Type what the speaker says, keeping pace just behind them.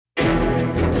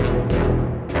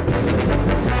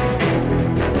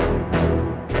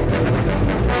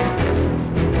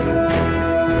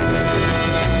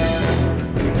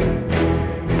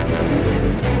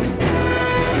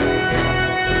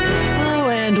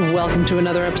welcome to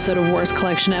another episode of Worst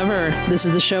Collection Ever. This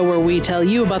is the show where we tell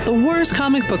you about the worst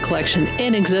comic book collection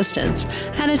in existence,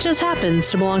 and it just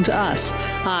happens to belong to us.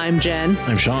 I'm Jen.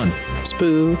 I'm Sean.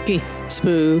 Spooky,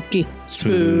 spooky,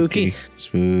 spooky.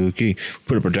 Spooky.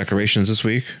 Put up our decorations this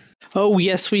week. Oh,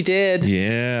 yes, we did.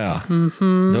 Yeah.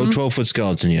 Mm-hmm. No 12-foot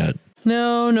skeleton yet.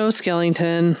 No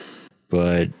Skellington.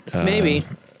 But maybe.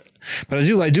 But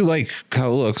I do like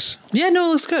how it looks. Yeah, no, it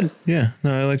looks good. Yeah,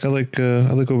 no, I like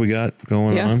what we got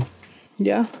going on.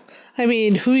 Yeah, I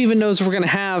mean, who even knows if we're gonna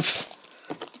have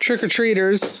trick or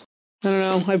treaters? I don't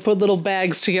know. I put little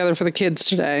bags together for the kids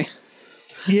today.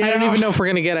 Yeah, I don't even know if we're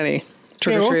gonna get any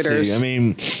trick or treaters. We'll, I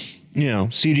mean,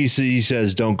 CDC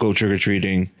says don't go trick or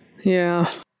treating.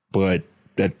 Yeah, but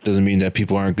that doesn't mean that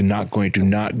people aren't not going to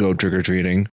not go trick or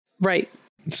treating. Right.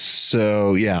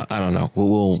 So yeah, I don't know.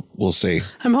 We'll see.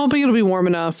 I'm hoping it'll be warm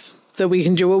enough that we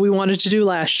can do what we wanted to do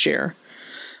last year,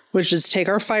 which is take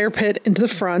our fire pit into the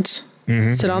front,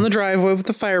 sit on the driveway with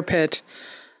the fire pit,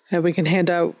 and we can hand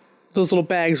out those little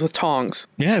bags with tongs.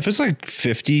 Yeah, if it's like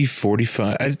 50,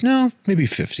 45, no, maybe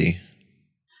 50.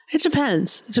 It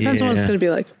depends. It depends on what it's going to be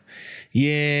like.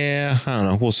 Yeah, I don't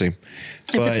know. We'll see.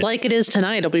 If it's like it is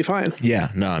tonight, it'll be fine.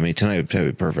 Yeah, no, I mean, tonight would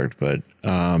be perfect, but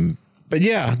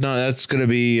yeah, no, that's going to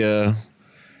be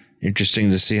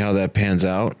interesting to see how that pans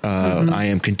out. I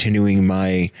am continuing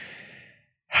my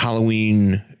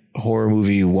Halloween horror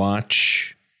movie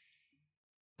watch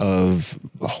of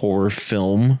horror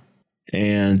film.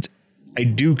 And I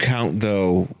do count,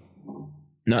 though,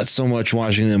 not so much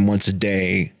watching them once a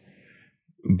day,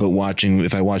 but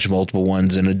if I watch multiple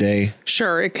ones in a day.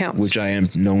 Sure, it counts. Which I am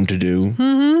known to do.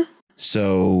 Mm-hmm.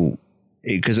 So...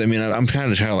 because I mean, I'm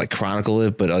kind of trying to like chronicle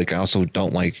it, but like I also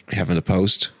don't like having to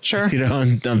post. Sure.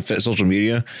 On social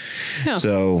media. Yeah.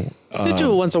 So you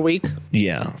do it once a week.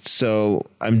 Yeah. So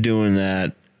I'm doing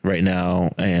that right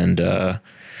now, and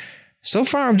so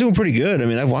far I'm doing pretty good. I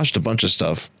mean, I've watched a bunch of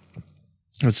stuff.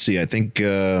 Let's see. I think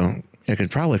I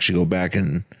could probably actually go back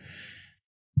and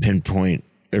pinpoint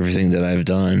everything that I've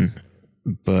done,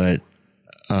 but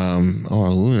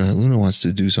Luna wants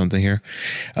to do something here.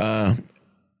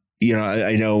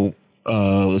 I know,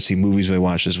 let's see, movies we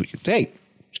watched this week. Hey,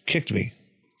 she kicked me.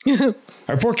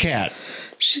 Our poor cat.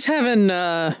 She's having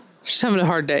a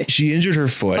hard day. She injured her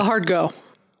foot. A hard go.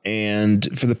 And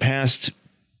for the past,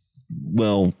 it's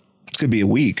going to be a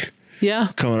week. Yeah.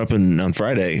 Coming up on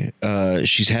Friday,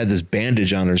 she's had this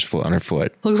bandage on her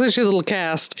foot. Looks like she has a little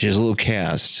cast. She has a little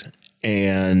cast.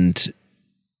 And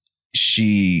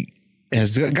she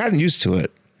has gotten used to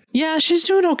it. Yeah, she's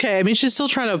doing okay. I mean, she's still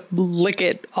trying to lick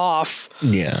it off.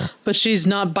 Yeah. But she's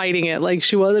not biting it like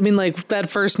she was. I mean, like that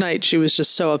first night, she was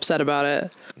just so upset about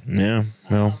it. Yeah.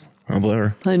 Well, I'll blame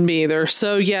her. And me either.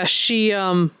 So, yeah, she, I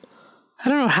don't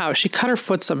know how. She cut her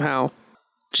foot somehow.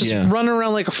 Just running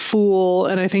around like a fool.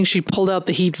 And I think she pulled out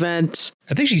the heat vent.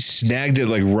 I think she snagged it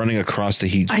like running across the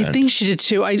heat vent. I think she did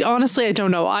too. I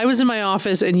don't know. I was in my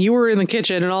office and you were in the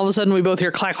kitchen and all of a sudden we both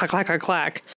hear clack, clack, clack, clack,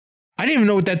 clack. I didn't even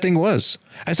know what that thing was.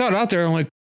 I saw it out there. I'm like,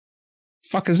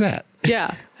 fuck is that?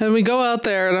 Yeah. And we go out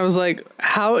there and I was like,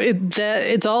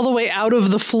 it's all the way out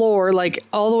of the floor, like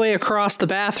all the way across the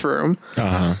bathroom.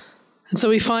 Uh-huh. And so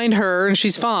we find her and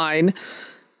she's fine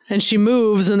and she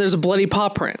moves and there's a bloody paw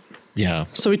print. Yeah.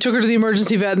 So we took her to the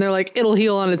emergency vet and they're like, it'll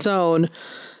heal on its own.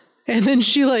 And then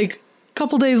she like a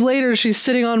couple days later, she's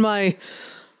sitting on my...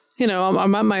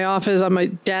 I'm at my office on my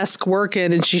desk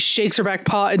working and she shakes her back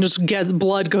paw and just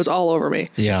blood goes all over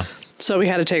me. Yeah. So we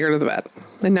had to take her to the vet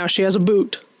and now she has a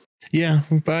boot. Yeah.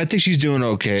 But I think she's doing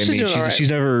okay.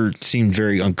 She's never seemed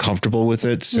very uncomfortable with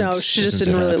it. No, she just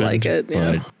didn't really like it.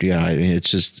 Yeah. But yeah, I mean, it's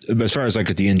just as far as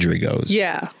like the injury goes.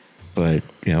 Yeah. But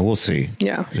we'll see.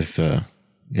 Yeah.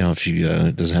 If she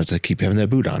doesn't have to keep having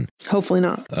that boot on. Hopefully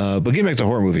not. But getting back to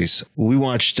horror movies, we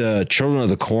watched Children of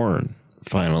the Corn.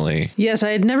 Finally. Yes,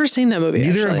 I had never seen that movie.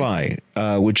 Neither have I,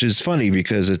 which is funny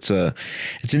because it's an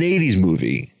 80s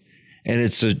movie and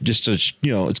it's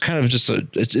it's kind of just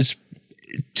it's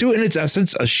in its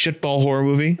essence, a shitball horror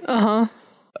movie. Uh-huh.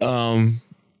 And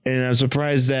I'm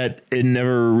surprised that it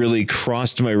never really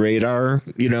crossed my radar,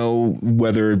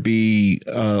 whether it be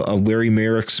a Larry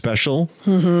Merrick special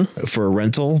for a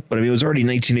rental, but I mean, it was already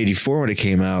 1984 when it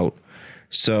came out.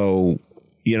 So,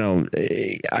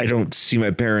 I don't see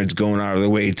my parents going out of their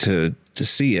way to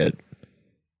see it,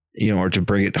 or to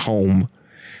bring it home.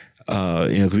 Cause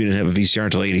we didn't have a VCR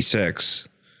until 86.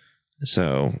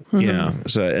 So, yeah.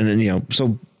 So, and then,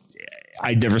 so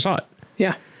I never saw it.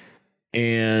 Yeah.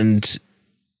 And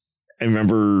I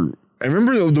remember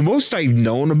the most I've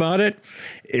known about it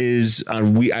is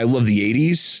on I Love the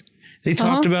 80s. They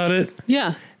talked about it.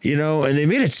 Yeah. And they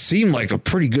made it seem like a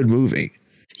pretty good movie.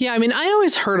 Yeah, I mean, I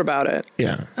always heard about it.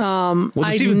 Yeah. Well,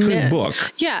 the Stephen King book.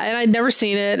 Yeah, and I'd never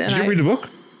seen it. And Did you read the book?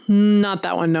 Not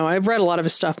that one, no. I've read a lot of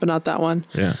his stuff, but not that one.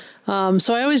 Yeah.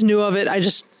 So I always knew of it. I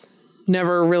just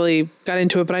never really got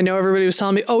into it. But I know everybody was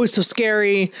telling me, oh, it's so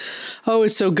scary. Oh,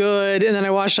 it's so good. And then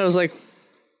I watched it. I was like,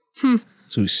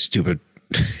 So stupid.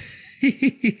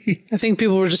 I think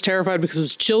people were just terrified because it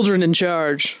was children in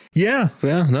charge. Yeah.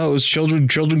 No, it was children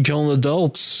killing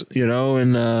adults,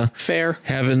 and Fair.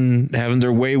 having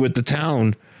their way with the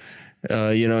town.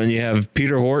 And you have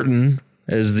Peter Horton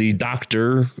as the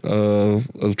doctor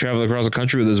of traveling across the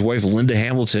country with his wife, Linda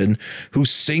Hamilton, who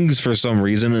sings for some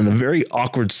reason in a very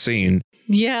awkward scene.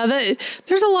 Yeah,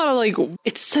 there's a lot of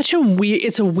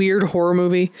it's a weird horror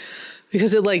movie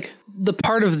because the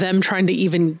part of them trying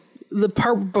to the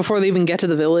part before they even get to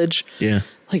the village. Yeah.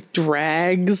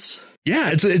 Drags.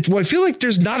 Yeah, well, I feel like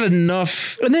there's not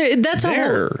enough. And that's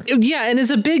there. And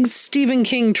it's a big Stephen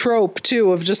King trope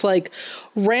too of just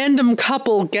random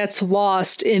couple gets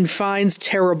lost and finds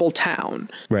terrible town.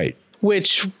 Right.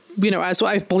 Which, as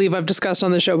I believe I've discussed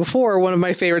on the show before, one of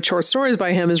my favorite short stories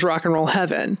by him is Rock and Roll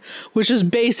Heaven, which is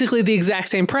basically the exact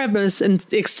same premise,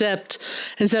 except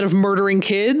instead of murdering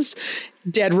kids,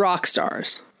 dead rock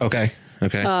stars. Okay.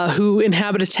 Who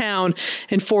inhabit a town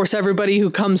and force everybody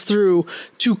who comes through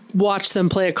to watch them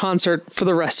play a concert for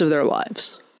the rest of their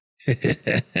lives.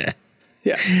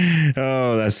 Yeah.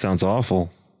 Oh, that sounds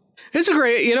awful. It's a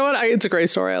great, it's a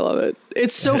great story. I love it.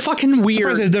 It's so fucking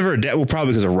weird. I've never,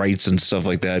 probably because of rights and stuff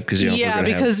like that.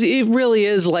 Because it really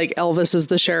is like Elvis is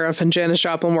the sheriff and Janis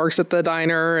Joplin works at the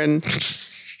diner, and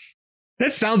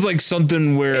that sounds like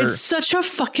something where it's such a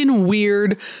fucking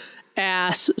weird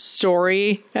ass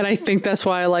story, and I think that's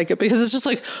why I like it, because it's just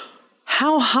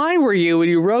how high were you when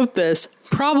you wrote this?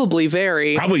 Probably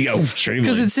extremely,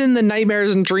 because it's in the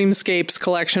Nightmares and Dreamscapes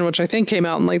collection, which I think came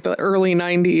out in the early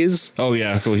 90s. Oh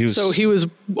yeah, cool. He was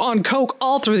on coke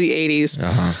all through the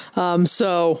 80s.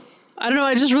 So I don't know,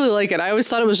 I just really like it. I always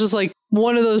thought it was just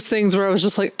one of those things where I was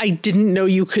just I didn't know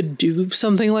you could do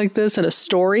something like this in a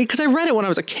story, because I read it when I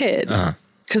was a kid.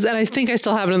 And I think I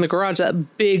still have it in the garage,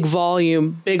 that big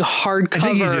volume, big hardcover I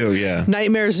think you do, yeah.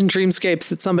 Nightmares and Dreamscapes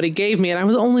that somebody gave me. And I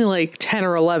was only 10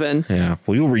 or 11. Yeah.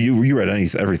 Well, you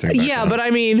read everything. Yeah, but I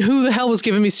mean, who the hell was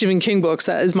giving me Stephen King books?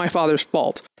 That is my father's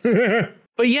fault.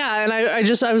 But yeah, and I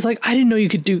was like, I didn't know you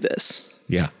could do this.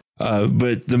 Yeah.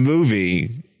 But the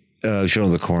movie, Children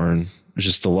of the Corn,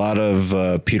 just a lot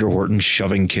of Peter Horton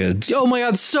shoving kids. Oh my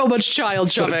God, so much child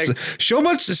shoving. So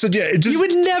much. So yeah, you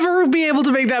would never be able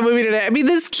to make that movie today. I mean,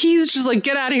 he's just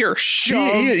get out of here,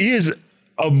 shove. He is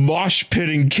a mosh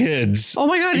pitting kids. Oh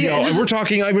my God. And we're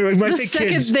talking, when I say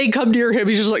kids, they come near him,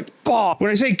 he's just bah.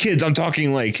 When I say kids, I'm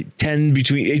talking 10,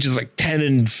 between ages 10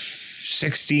 and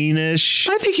 16-ish.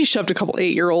 I think he shoved a couple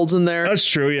 8-year-olds in there. That's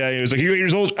true. Yeah. He was you're 8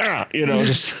 years old.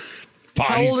 Just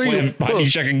body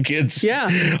checking kids. Yeah.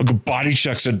 Body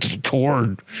checks a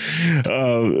cord.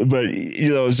 But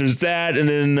there's that. And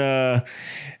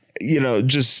then,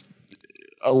 just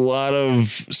a lot of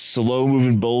slow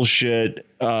moving bullshit.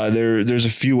 There's a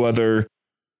few other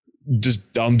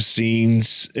just dumb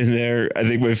scenes in there. I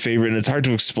think my favorite, and it's hard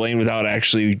to explain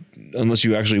unless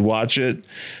you actually watch it,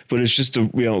 but it's just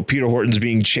Peter Horton's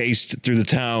being chased through the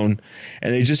town,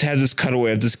 and they just have this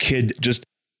cutaway of this kid just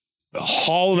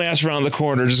hauling ass around the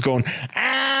corner, just going,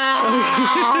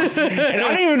 ah! And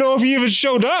I don't even know if he even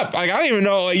showed up. I don't even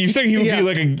know. You think he would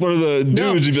be one of the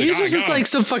dudes? No, he's just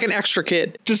some fucking extra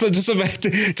kid. Just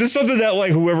something that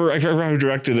whoever, I forgot who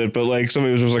directed it, but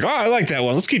somebody was oh, I like that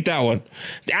one. Let's keep that one.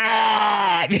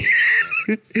 Ah!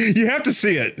 You have to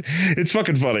see it. It's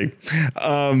fucking funny.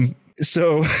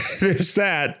 So there's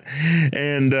that,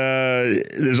 and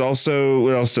there's also,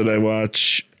 what else did I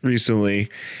watch recently?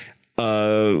 Two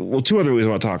other movies I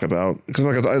want to talk about, because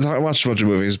I watched a bunch of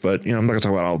movies, but I'm not gonna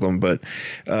talk about all of them. But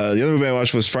the other movie I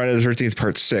watched was Friday the 13th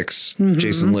Part 6,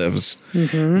 Jason Lives,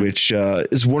 which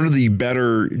is one of the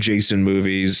better Jason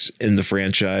movies in the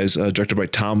franchise, directed by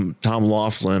Tom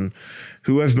Laughlin,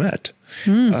 who I've met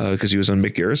because he was on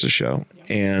Mick Garris' show,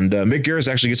 and Mick Garris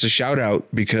actually gets a shout out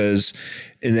because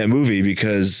in that movie,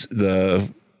 because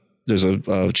there's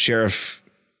a sheriff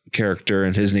character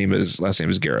and his last name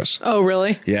is Garris. Oh,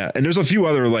 really? Yeah. And there's a few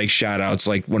other shout outs,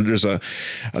 when there's a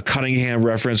Cunningham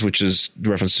reference, which is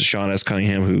reference to Sean S.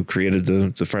 Cunningham, who created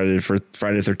the Friday the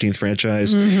 13th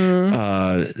franchise.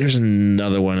 There's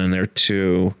another one in there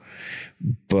too,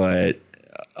 but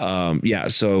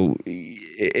so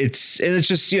it's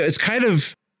just, it's kind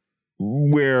of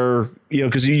where,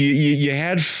 because you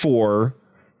had 4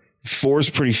 is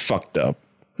pretty fucked up.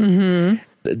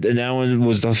 And that one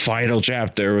was the final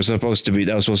chapter. That was supposed to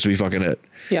be fucking it.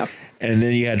 Yeah. And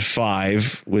then you had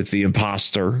 5 with the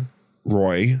imposter,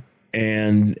 Roy.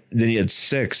 And then you had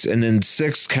 6. And then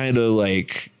 6 kind of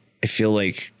like, I feel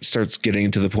like starts getting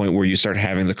to the point where you start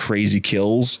having the crazy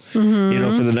kills, you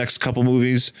know, for the next couple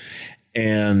movies.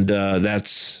 And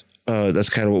that's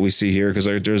kind of what we see here. Because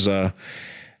there's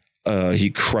he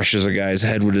crushes a guy's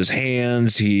head with his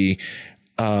hands. He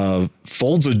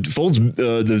folds the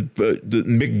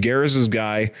Mick Garris's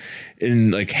guy in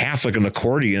like half, like an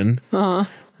accordion.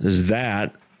 There's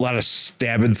that. A lot of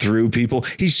stabbing through people.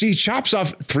 He chops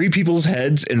off 3 people's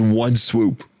heads in one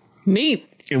swoop. Neat.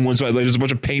 In one swoop. Like there's a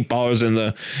bunch of paintballers in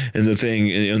the thing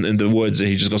in the woods, and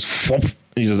he just goes whoop, and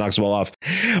he just knocks them all off.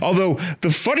 Although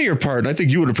the funnier part, and I think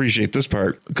you would appreciate this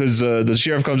part, because the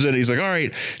sheriff comes in and he's like, all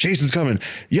right, Jason's coming.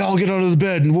 Y'all get out of the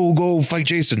bed and we'll go fight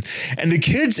Jason. And the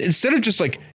kids, instead of just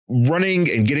like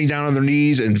running and getting down on their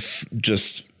knees and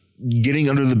just getting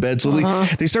under the bed slowly,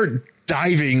 they start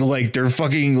diving like they're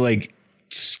fucking like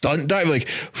stunt dive, like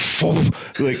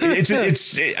it's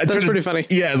that's pretty funny.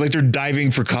 Yeah, it's like they're diving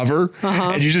for cover,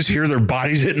 and you just hear their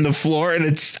bodies hitting the floor,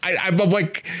 and I'm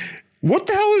like, what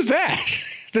the hell is that?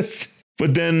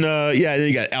 But then then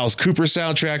you got Alice Cooper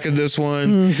soundtrack in this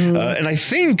one, and I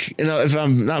think, if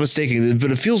I'm not mistaken,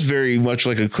 but it feels very much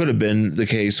like it could have been the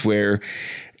case where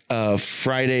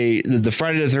Friday the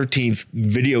 13th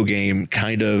video game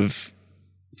kind of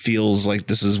feels like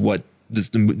this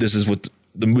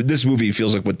movie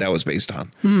feels like what that was based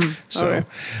on. So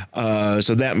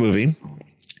that movie.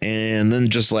 And then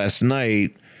just last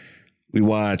night we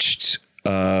watched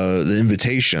The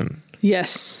Invitation.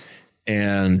 Yes.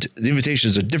 And The Invitation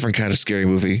is a different kind of scary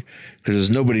movie because there's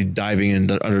nobody diving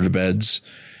in under the beds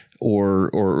or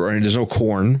there's no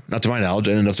corn, not to my knowledge.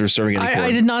 I didn't know if they're serving any corn.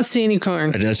 I did not see any corn.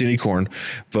 I did not see any corn,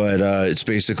 but it's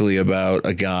basically about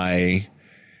a guy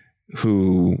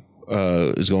who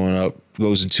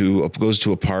goes to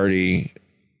a party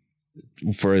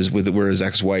where his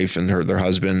ex-wife and their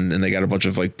husband, and they got a bunch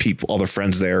of like people, all their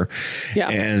friends there. Yeah.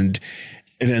 And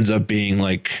it ends up being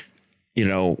like, you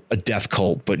know, a death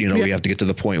cult, but we have to get to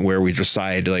the point where we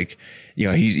decide like,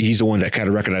 he's the one that kind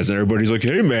of recognizes, and everybody's like,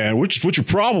 hey man, what's your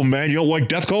problem, man? You don't like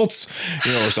death cults,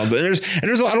 or something. And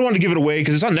there's I don't want to give it away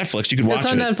because it's on Netflix. You can watch it.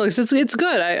 It's on Netflix. It's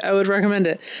good. I would recommend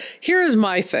it. Here's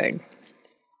my thing,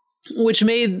 which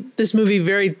made this movie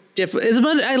very different.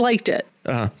 I liked it,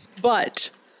 but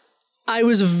I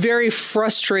was very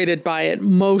frustrated by it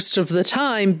most of the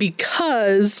time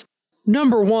because,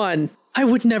 number one, I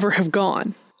would never have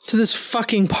gone to this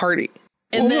fucking party.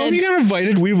 And then if you got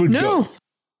invited, we would go.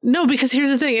 No, because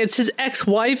here's the thing. It's his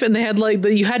ex-wife, and they had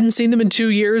you hadn't seen them in 2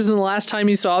 years, and the last time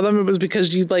you saw them, it was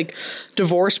because you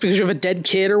divorced because you have a dead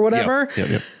kid or whatever.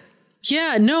 Yep.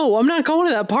 Yeah, no, I'm not going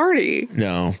to that party.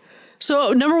 No.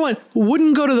 So, number one,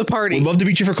 wouldn't go to the party. We'd love to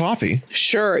meet you for coffee.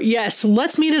 Sure. Yes.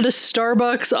 Let's meet at a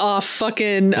Starbucks off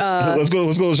fucking let's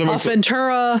go to Starbucks off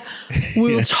Ventura.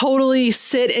 We'll totally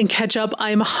sit and catch up.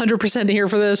 I'm 100% here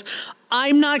for this.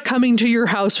 I'm not coming to your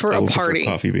house for a party. For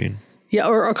a coffee bean. Yeah,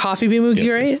 or a coffee bean would be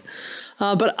right.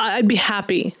 But I'd be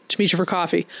happy to meet you for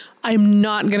coffee. I'm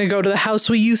not going to go to the house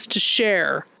we used to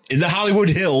share. In the Hollywood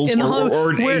Hills. And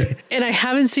I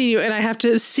haven't seen you, and I have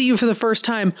to see you for the first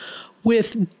time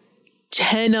with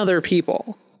 10 other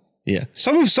people. Yeah.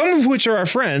 Some of which are our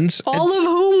friends. All of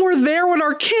whom were there when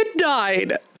our kid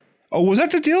died. Oh, was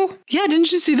that the deal? Yeah,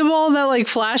 didn't you see them all in that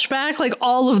flashback?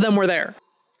 All of them were there.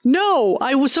 No,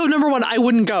 so number one, I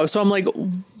wouldn't go. So I'm like,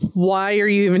 why are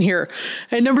you even here?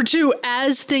 And number two,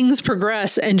 as things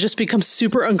progress and just become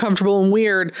super uncomfortable and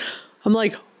weird, I'm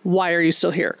like, why are you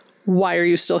still here? Why are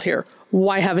you still here?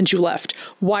 Why haven't you left?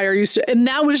 Why are you still? And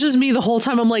that was just me the whole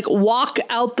time. I'm like, walk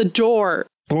out the door.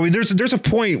 Well, I mean, there's a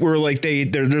point where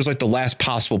there's the last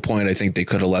possible point I think they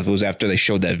could have left. It was after they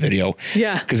showed that video.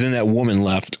 Yeah. Because then that woman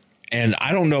left. And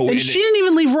I don't know. And she didn't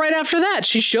even leave right after that.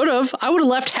 She should have. I would have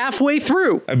left halfway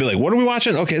through. I'd be like, what are we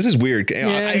watching? Okay, this is weird.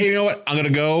 Yeah. You know what? I'm going to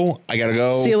go. I got to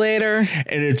go. See you later.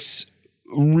 And it's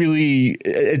really,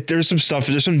 there's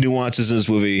some nuances in this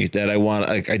movie that I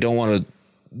don't want to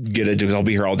get into because I'll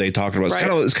be here all day talking about.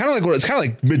 It's kind of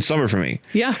like Midsummer for me.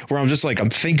 Yeah. Where I'm just I'm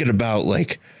thinking about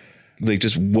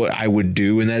just what I would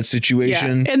do in that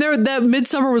situation. Yeah. And that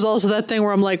Midsummer was also that thing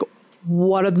where I'm like,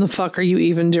 what in the fuck are you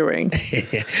even doing?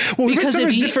 Well, because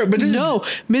Midsummer's different, but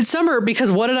Midsummer,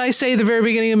 because what did I say at the very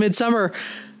beginning of Midsummer?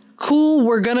 Cool,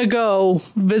 we're gonna go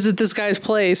visit this guy's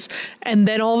place, and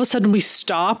then all of a sudden we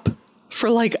stop for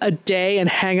a day and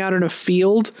hang out in a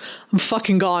field. I'm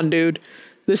fucking gone, dude.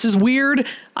 This is weird.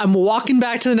 I'm walking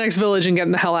back to the next village and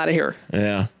getting the hell out of here.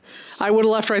 Yeah. I would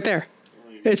have left right there.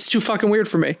 It's too fucking weird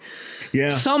for me. Yeah.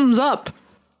 Something's up.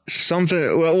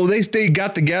 Something. Well, they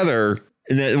got together.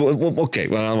 And then, okay,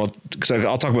 well, because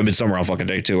I'll talk about Midsommar all fucking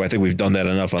day too. I think we've done that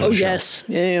enough on the show. Yes.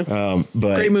 Yeah.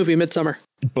 But Great movie, Midsommar.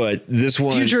 But this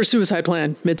one, Future Suicide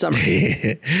Plan,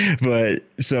 Midsommar. but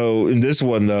so in this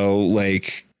one though,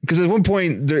 like, because at one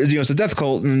point, it's a death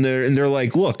cult, and they're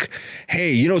like, look,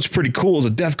 hey, it's pretty cool. It's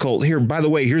a death cult. Here, by the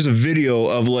way, here's a video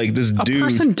of like this A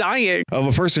person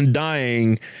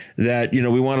dying that,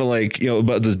 we want to like,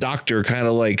 about this doctor kind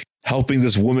of like helping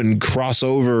this woman cross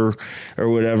over or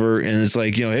whatever. And it's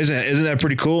like, isn't that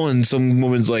pretty cool? And some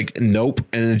woman's like, nope.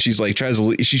 And then she's like, tries to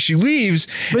leave. She leaves.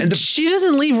 But she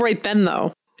doesn't leave right then,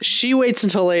 though. She waits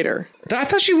until later. I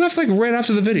thought she left like right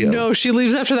after the video. No, she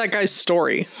leaves after that guy's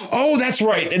story. Oh, that's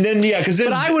right. And then, because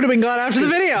then. But I would have been gone after the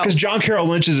video. Because John Carroll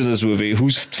Lynch is in this movie,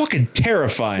 who's fucking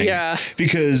terrifying. Yeah.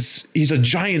 Because he's a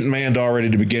giant man already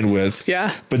to begin with.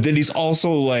 Yeah. But then he's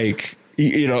also like,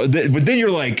 but then you're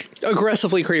like.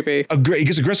 Aggressively creepy. He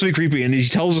gets aggressively creepy, and he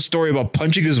tells a story about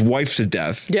punching his wife to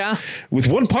death. Yeah. With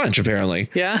one punch, apparently.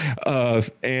 Yeah.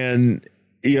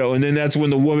 And then that's when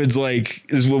the woman's like,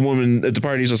 this one woman at the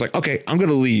party is just like, okay, I'm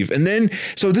going to leave. And then,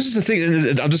 so this is the thing.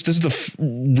 And this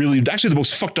is actually the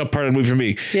most fucked up part of the movie for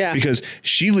me. Yeah. Because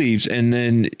she leaves, and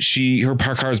then her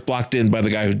car is blocked in by the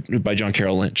guy by John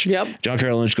Carroll Lynch. Yep. John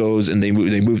Carroll Lynch goes and they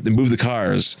move the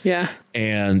cars. Yeah.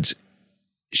 And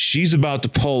she's about to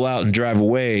pull out and drive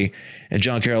away. And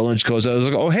John Carroll Lynch goes, I was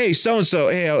like, oh, hey, so-and-so.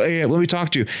 Hey, let me talk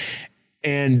to you.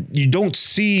 And you don't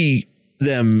see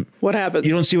them. What happens?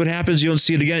 You don't see what happens. You don't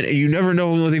see it again. And you never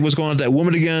know what's going on with that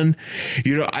woman again.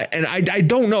 I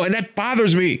don't know. And that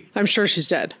bothers me. I'm sure she's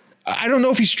dead. I don't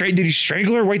know if did he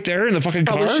strangle her right there in the fucking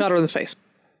Probably car? shot her in the face.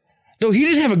 No, he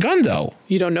didn't have a gun though.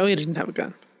 You don't know he didn't have a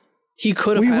gun. He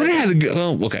could have. He would have had a gun.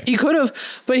 Oh, okay. He could have.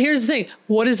 But here's the thing.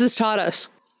 What has this taught us?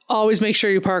 Always make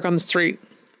sure you park on the street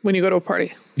when you go to a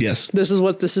party. Yes. This is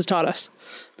what this has taught us.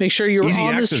 Make sure you're Easy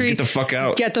on access, the street. Get the fuck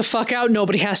out. Get the fuck out.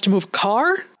 Nobody has to move a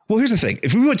car. Well, here's the thing.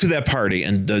 If we went to that party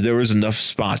and there was enough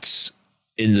spots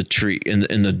in the tree in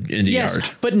the Yes,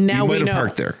 yard, but now we know.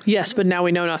 Parked there. Yes, but now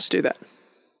we know not to do that.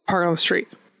 Park on the street.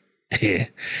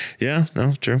 Yeah.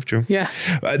 No. True. Yeah.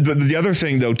 But the other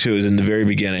thing though too is in the very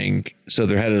beginning. So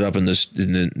they're headed up in this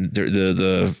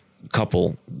the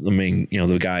couple, the main,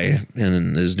 the guy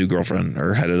and his new girlfriend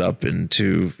are headed up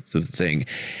into the thing,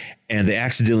 and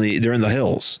they're in the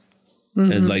hills,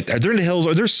 and like they're in the hills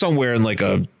or they're somewhere in like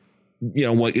a.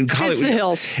 It's the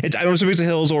hills. I'm assuming it's the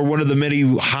hills or one of the many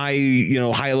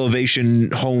high elevation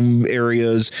home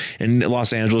areas in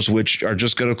Los Angeles, which are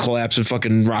just going to collapse in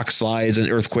fucking rock slides and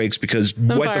earthquakes because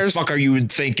what the fuck are you even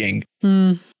thinking?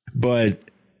 But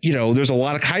there's a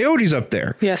lot of coyotes up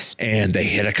there. Yes. And they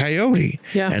hit a coyote.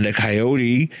 Yeah. And the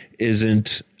coyote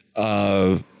isn't.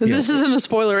 This isn't a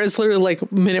spoiler. It's literally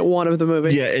like minute 1 of the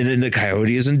movie. Yeah. And then the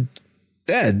coyote isn't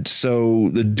dead. So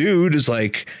the dude is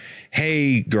like,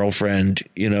 hey, girlfriend,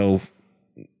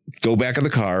 go back in the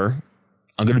car.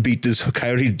 I'm going to beat this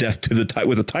coyote to death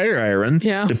with a tire iron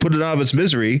to put it out of its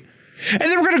misery. And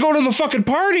then we're going to go to the fucking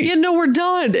party. Yeah, no, we're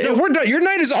done. No, we're done. Your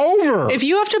night is over. If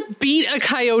you have to beat a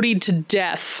coyote to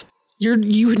death,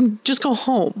 you can just go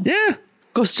home. Yeah.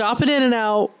 Go stop it in and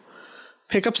out.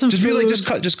 Pick up some food. Be like,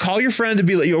 just call your friend and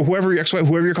be like, whoever your ex-wife,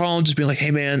 whoever you're calling, just be like,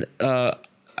 hey man,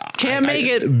 can't make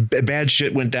it. Bad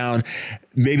shit went down.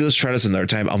 Maybe let's try this another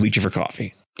time. I'll meet you for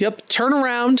coffee. Yep. Turn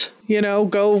around,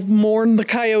 go mourn the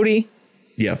coyote.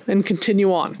 Yep. And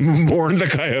continue on. Mourn the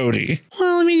coyote.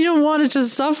 Well, I mean, you don't want it to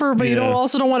suffer, but you don't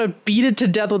want to beat it to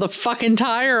death with a fucking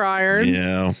tire iron.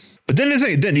 Yeah. But then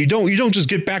you don't just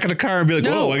get back in the car and be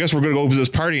like, oh, I guess we're going to go to this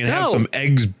party and have some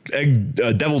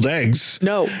deviled eggs.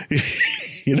 No.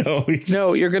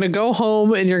 No, you're going to go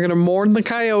home and you're going to mourn the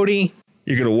coyote.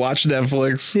 You're going to watch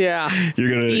Netflix. Yeah. You're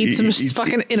going to eat some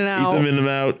fucking In-N-Out. Eat some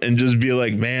In-N-Out and just be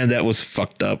like, man, that was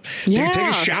fucked up. Yeah. Take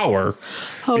a shower.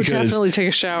 Oh, definitely take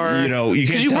a shower. You can't.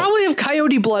 Because you probably have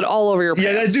coyote blood all over your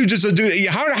pants. Yeah, that dude just a dude.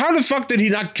 How the fuck did he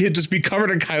not just be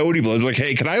covered in coyote blood? Like,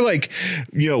 hey, can I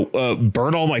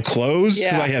burn all my clothes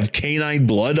because I have canine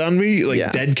blood on me,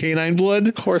 dead canine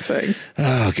blood? Poor thing.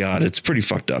 Oh god, it's pretty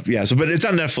fucked up. Yeah. So, but it's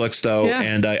on Netflix though,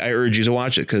 and I urge you to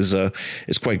watch it because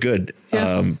it's quite good.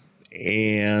 Yeah.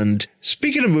 And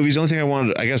speaking of movies, the only thing I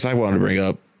wanted to bring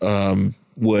up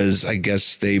was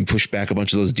they pushed back a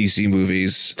bunch of those DC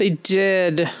movies. They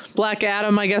did. Black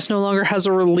Adam, I guess, no longer has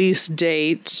a release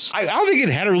date. I don't think it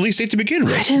had a release date to begin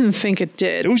with. I didn't think it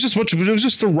did. It was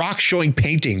just The Rock showing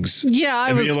paintings. Yeah,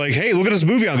 you're like, hey, look at this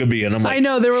movie I'm gonna be in. I'm like, I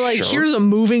know, they were like, here's a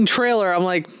moving trailer. I'm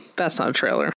like, That's not a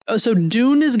trailer. Oh, so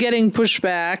Dune is getting pushed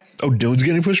back. Oh, Dune's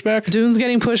getting pushed back? Dune's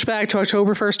getting pushed back to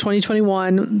October 1st,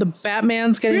 2021. The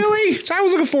Batman's getting... Really? So I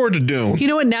was looking forward to Dune. You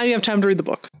know what? Now you have time to read the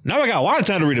book. Now I got a lot of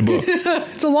time to read a book.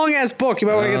 It's a long-ass book. You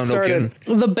might want to get started.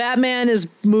 The Batman is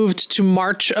moved to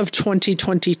March of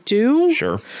 2022.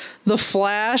 Sure. The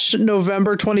Flash,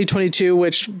 November 2022,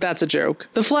 which that's a joke.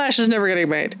 The Flash is never getting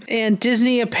made. And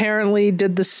Disney apparently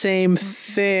did the same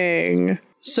thing.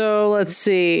 So let's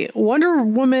see. Wonder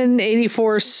Woman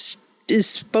 84 is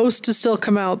supposed to still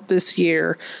come out this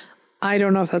year. I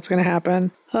don't know if that's going to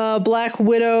happen. Black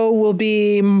Widow will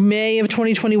be May of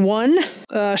 2021.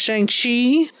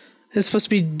 Shang-Chi is supposed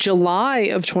to be July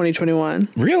of 2021.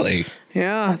 Really?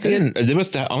 Yeah. They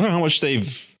must. I don't know how much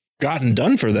they've gotten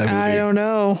done for that movie. I don't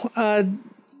know.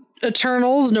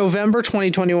 Eternals, November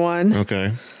 2021.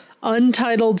 Okay.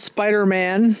 Untitled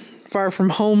Spider-Man Far From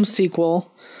Home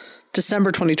sequel,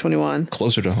 December 2021.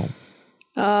 Closer to home.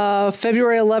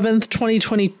 February 11th,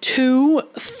 2022,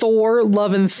 Thor,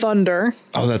 Love and Thunder.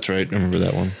 Oh, that's right. I remember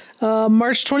that one.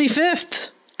 March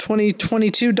 25th,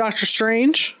 2022, Doctor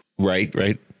Strange. Right.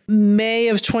 May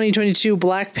of 2022,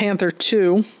 Black Panther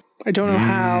 2. I don't know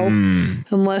how,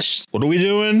 unless... What are we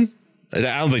doing? I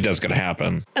don't think that's going to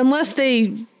happen. Unless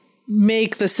they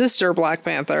make the sister Black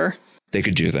Panther. They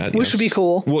could do that. Which would be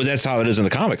cool. Well, that's how it is in the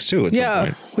comics, too.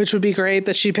 Yeah, which would be great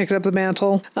that she picks up the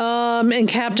mantle. And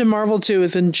Captain Marvel 2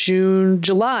 is in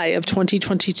July of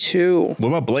 2022. What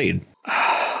about Blade?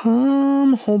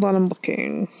 Hold on, I'm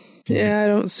looking. Yeah, I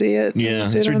don't see it. Yeah, I don't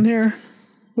see it on here.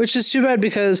 Which is too bad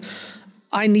because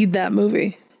I need that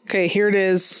movie. Okay, here it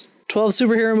is. 12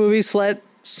 superhero movies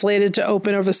slated to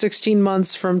open over 16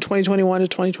 months from 2021 to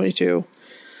 2022.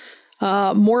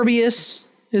 Morbius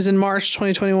is in March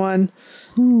 2021,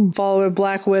 followed by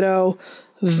Black Widow.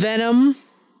 Venom,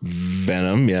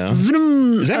 yeah.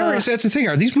 Is that already? That's the thing.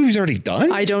 Are these movies already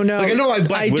done? I don't know. Like I know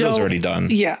Black Widow's already done.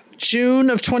 Yeah. June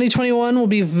of 2021 will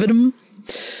be Venom.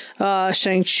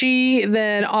 Shang-Chi.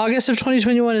 Then August of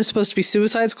 2021 is supposed to be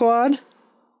Suicide Squad.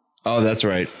 Oh, that's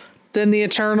right. Then the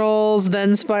Eternals,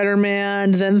 then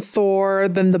Spider-Man, then Thor,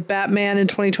 then the Batman in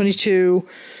 2022.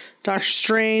 Doctor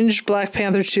Strange, Black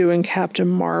Panther 2, and Captain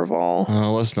Marvel.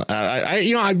 Oh, let's not.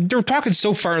 They're talking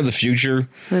so far in the future.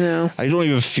 I know. I don't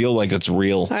even feel like it's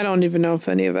real. I don't even know if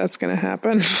any of that's going to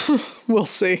happen. We'll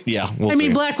see. Yeah, I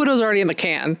mean, Black Widow's already in the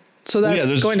can, so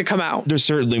that's going to come out. There's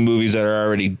certainly movies that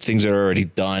are things that are already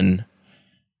done.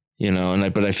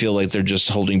 But I feel like they're just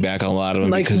holding back on a lot of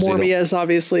them. Like Morbius,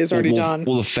 obviously, is already done.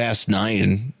 Well, the Fast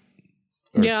 9.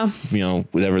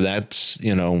 Whatever that's,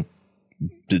 the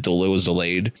delay was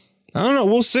delayed. I don't know.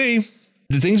 We'll see.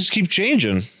 The things keep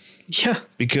changing. Yeah.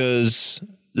 Because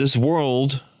this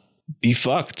world be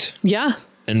fucked. Yeah.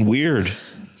 And weird.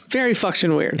 Very fucked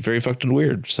and weird. Very fucked and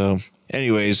weird. So,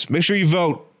 anyways, make sure you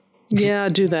vote. Yeah,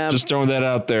 do that. Just throwing that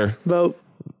out there. Vote.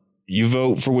 You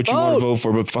vote for what you want to vote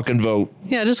for, but fucking vote.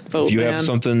 Yeah, just vote. If you have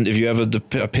something, if you have an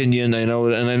opinion, I know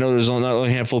there's not only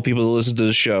a handful of people that listen to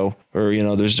the show, or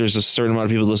there's a certain amount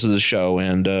of people that listen to the show,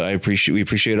 and we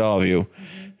appreciate all of you.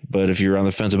 But if you're on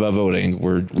the fence about voting,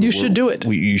 you should do it.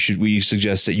 We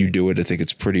suggest that you do it. I think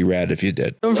it's pretty rad if you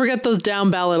did. Don't forget those down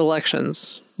ballot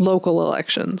elections, local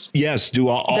elections. Yes, do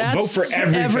all vote for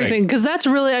everything. Because that's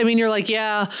really, you're like,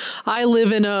 yeah, I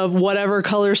live in a whatever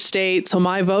color state, so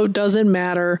my vote doesn't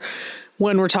matter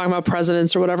when we're talking about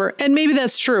presidents or whatever. And maybe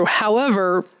that's true.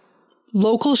 However,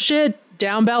 local shit,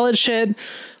 down ballot shit,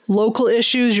 local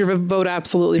issues, your vote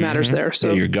absolutely matters there.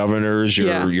 So your governors,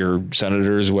 your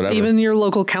senators, whatever, even your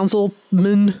local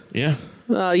councilmen. Yeah.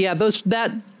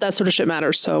 That sort of shit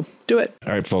matters. So do it.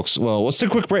 All right, folks. Well, let's take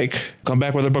a quick break. Come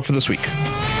back with our book for this week.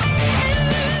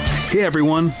 Hey,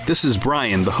 everyone. This is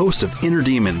Brian, the host of Inner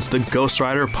Demons, the Ghost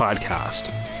Rider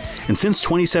podcast. And since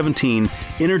 2017,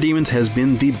 Inner Demons has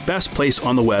been the best place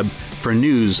on the web for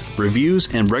news,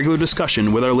 reviews, and regular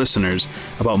discussion with our listeners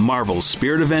about Marvel's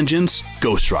Spirit of Vengeance,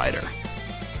 Ghost Rider.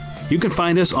 You can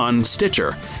find us on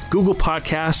Stitcher, Google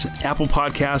Podcasts, Apple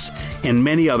Podcasts, and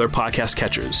many other podcast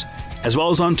catchers, as well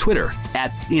as on Twitter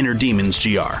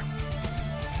 @InnerDemonsGR.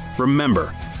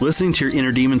 Remember, listening to your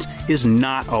inner demons is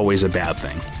not always a bad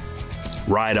thing.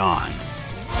 Ride on.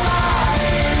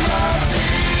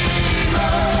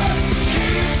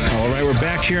 All right, we're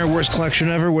back here at Worst Collection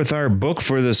Ever with our book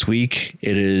for this week.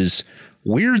 It is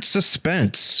Weird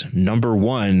Suspense,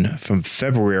 #1 from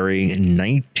February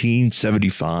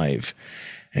 1975.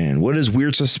 And what is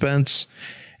Weird Suspense?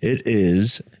 It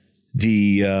is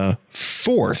the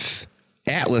fourth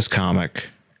Atlas comic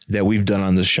that we've done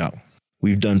on this show.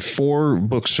 We've done 4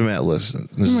 books from Atlas.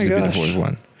 This is going to be the 4th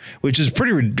one, which is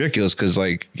pretty ridiculous because,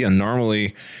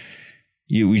 normally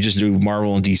we just do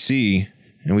Marvel and DC.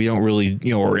 and we don't really,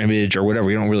 or Image or whatever,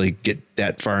 we don't really get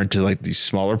that far into like these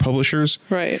smaller publishers,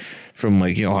 Right. From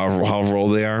like, however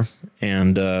old they are.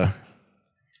 And,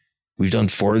 we've done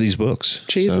 4 of these books.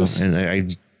 Jesus. So,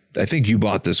 and I think you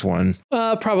bought this one.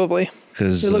 Probably.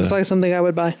 Because It looks like something I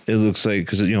would buy. it looks like,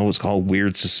 because, it's called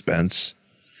Weird Suspense.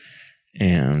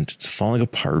 And it's falling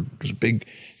apart. There's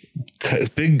a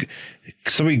big,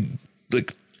 somebody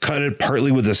like cut it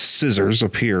partly with a scissors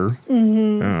up here.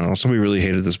 Mm-hmm. I don't know. Somebody really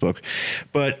hated this book,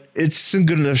 but it's in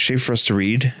good enough shape for us to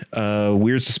read.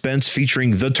 Weird Suspense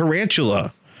featuring the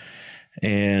Tarantula.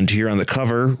 And here on the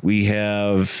cover, we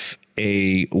have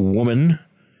a woman,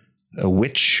 a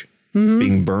witch,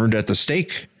 being burned at the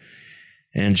stake.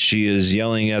 And she is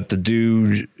yelling at the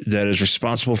dude that is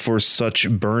responsible for such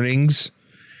burnings.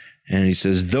 And he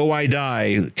says, though I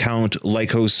die, Count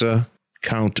Lycosa,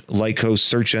 Count Lycos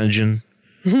search engine,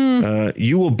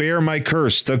 you will bear my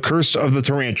curse, the curse of the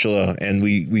tarantula. And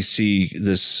we see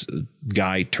this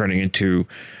guy turning into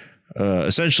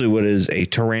essentially what is a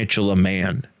tarantula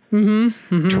man.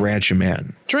 Tarantula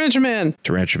man. Tarantula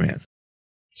Man.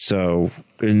 So,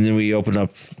 and then we open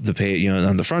up the page,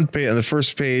 on the front page, on the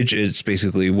first page, it's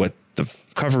basically what the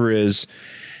cover is.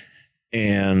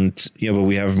 And, but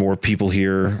we have more people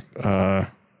here,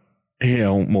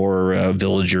 more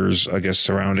villagers, I guess,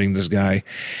 surrounding this guy.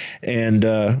 And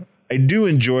I do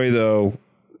enjoy, though,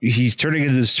 he's turning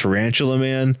into this tarantula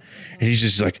man, and he's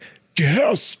just like,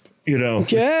 gasp,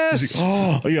 Yes. He's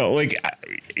like,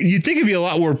 you'd think it'd be a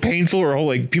lot more painful, or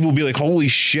like people would be like, holy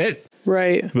shit.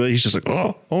 Right. But he's just like,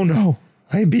 oh no,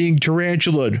 I'm being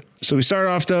tarantulaed. So we start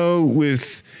off, though,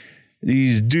 with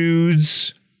these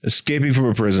dudes escaping from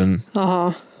a prison.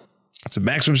 It's a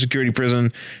maximum security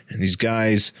prison, and these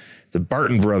guys, the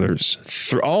Barton brothers,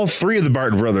 all 3 of the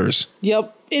Barton brothers.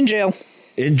 Yep. In jail.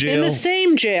 In jail. In the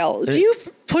same jail. Do you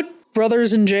put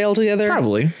brothers in jail together?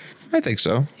 Probably. I think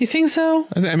so. You think so?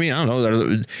 I mean, I don't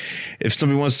know. If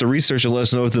somebody wants to research it, let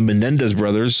us know if the Melendez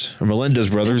brothers.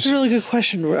 That's a really good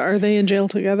question. Are they in jail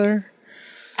together?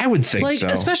 I would think so.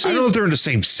 Especially, I don't know if they're in the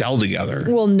same cell together.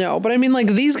 Well, no. But I mean, like,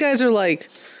 these guys are, like,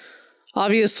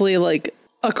 obviously, like,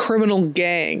 a criminal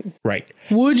gang. Right.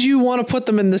 Would you want to put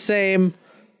them in the same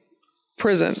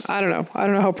prison? I don't know. I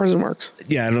don't know how prison works.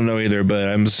 Yeah, I don't know either, but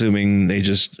I'm assuming it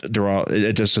just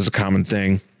is a common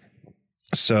thing.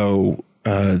 So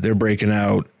they're breaking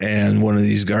out, and one of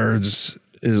these guards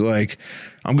is like,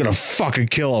 I'm going to fucking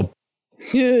kill him.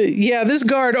 Yeah, this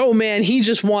guard, oh man, he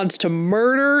just wants to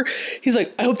murder. He's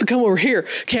like, I hope to come over here.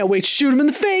 Can't wait to shoot him in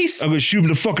the face. I'm going to shoot him in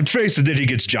the fucking face, and then he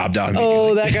gets jobbed out.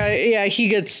 Oh, that guy, yeah, he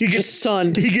gets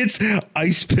sunned. He gets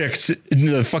ice picked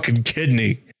into the fucking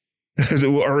kidney.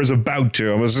 Or is about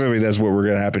to. I'm assuming that's what we're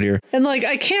going to happen here. And like,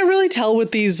 I can't really tell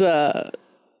what these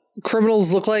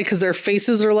criminals look like because their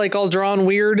faces are like all drawn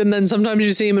weird, and then sometimes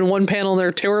you see them in one panel and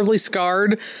they're terribly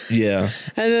scarred. Yeah.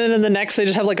 And then in the next they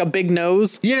just have like a big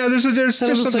nose. Yeah, there's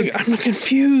something. Like, I'm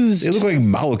confused. They look like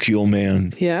Molecule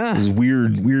Man. Yeah. There's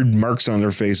weird marks on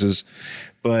their faces.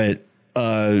 But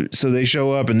so they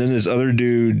show up, and then this other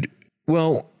dude.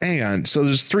 Well, hang on. So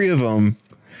there's 3 of them.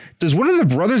 Does one of the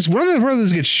brothers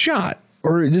get shot?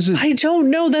 Or is it? I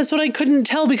don't know. That's what I couldn't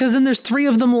tell, because then there's 3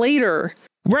 of them later.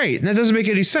 Right. And that doesn't make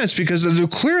any sense, because they're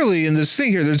clearly in this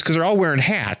thing here, because they're all wearing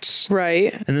hats.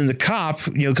 Right. And then the cop,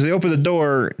 because they open the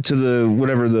door to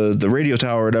the radio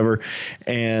tower or whatever,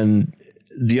 and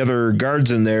the other guard's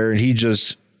in there, and he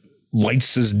just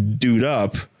lights this dude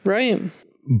up. Right.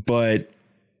 But,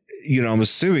 I'm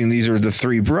assuming these are the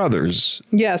 3 brothers.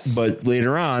 Yes. But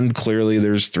later on, clearly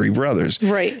there's 3 brothers.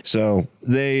 Right. So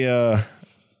they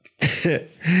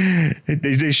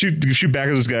they shoot back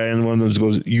at this guy, and one of them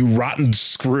goes, "You rotten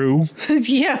screw."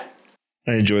 Yeah.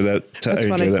 I enjoy that.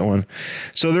 Enjoy that one.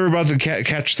 So they're about to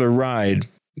catch the ride,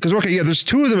 because there's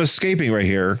 2 of them escaping right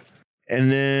here,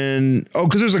 and then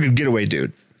because there's like a getaway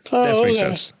dude. That makes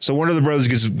sense. So one of the brothers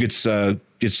gets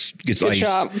iced,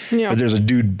 shot. Yeah. But there's a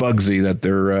dude Bugsy that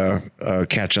they're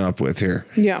catching up with here.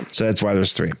 Yeah. So that's why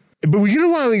there's 3. But we get a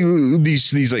lot of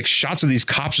these like shots of these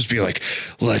cops just be like,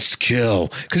 let's kill.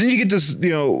 Because then you get this,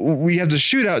 we have the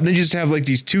shootout, and then you just have like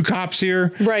these 2 cops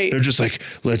here. Right. They're just like,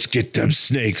 let's get them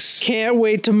snakes. Can't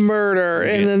wait to murder.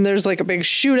 And then there's like a big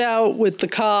shootout with the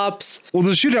cops. Well,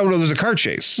 the shootout, there's a car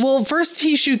chase. Well, first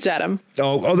he shoots at him.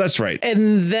 Oh, that's right.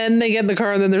 And then they get in the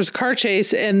car, and then there's a car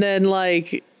chase. And then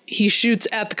like he shoots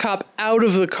at the cop out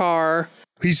of the car.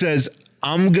 He says,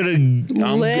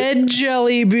 lead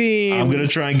jelly beans. I'm gonna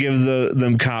try and give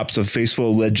them cops a face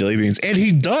full of lead jelly beans, and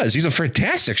he does. He's a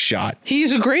fantastic shot.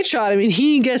 He's a great shot. I mean,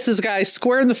 he gets this guy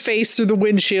square in the face through the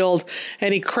windshield,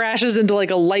 and he crashes into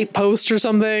like a light post or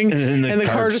something, and the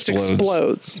car just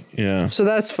explodes. Yeah. So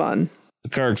that's fun. The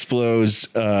car explodes,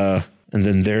 and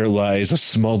then there lies a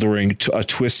smoldering, a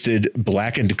twisted,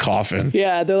 blackened coffin.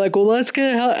 Yeah, they're like, well, let's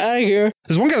get out of here.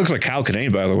 There's one guy who looks like Kyle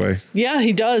Kinane, by the way. Yeah,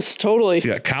 he does. Totally.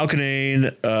 You got Kyle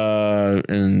Kinane,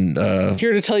 and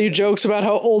here to tell you jokes about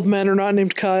how old men are not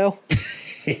named Kyle.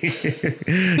 Kyle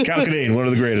Kinane, one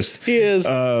of the greatest. He is.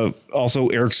 Also,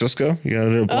 Eric Sisko. You got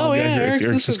a blonde guy here. Eric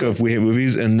Sisko of We Hate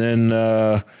Movies. And then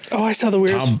I saw the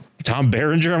weirdest. Tom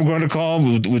Berenger, I'm going to call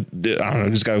him. I don't know,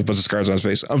 this guy with a bunch of scars on his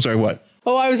face. I'm sorry, what?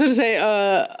 Oh, I was going to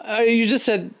say, you just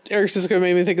said Eric Sisko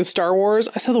made me think of Star Wars.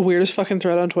 I saw the weirdest fucking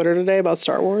thread on Twitter today about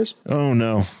Star Wars. Oh,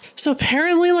 no. So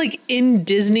apparently, like, in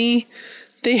Disney,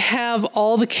 they have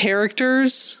all the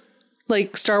characters,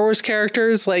 like Star Wars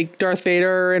characters, like Darth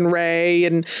Vader and Rey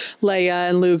and Leia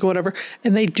and Luke and whatever,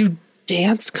 and they do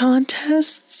dance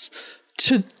contests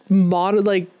to model,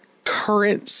 like,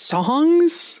 current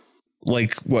songs.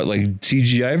 Like what? Like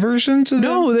CGI versions of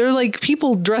them? No, they're like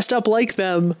people dressed up like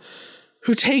them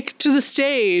who take to the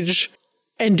stage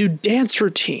and do dance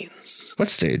routines. What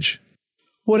stage?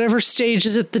 Whatever stage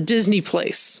is at the Disney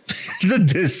place. The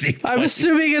Disney place. I'm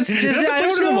assuming it's Disney. I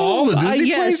don't know. All the Disney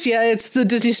yes, yeah, it's the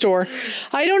Disney store.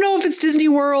 I don't know if it's Disney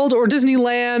World or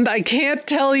Disneyland. I can't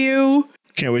tell you.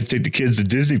 Can't wait to take the kids to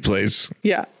Disney place.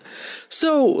 Yeah.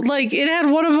 So, like, it had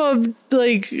one of them,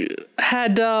 like,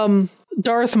 had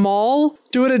Darth Maul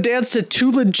doing a dance to Too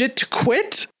Legit to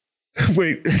Quit.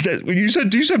 Wait, you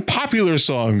said popular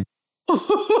song.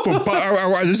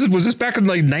 Was this back in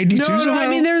like 92? No, I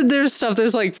mean there's stuff.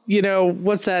 There's like, you know,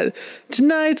 what's that?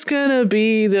 Tonight's gonna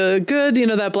be the good. You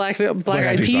know, that Black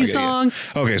Eyed Peas song.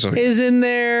 Yeah. Okay, so is in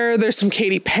there. There's some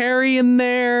Katy Perry in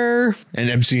there, and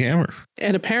MC Hammer,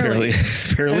 and apparently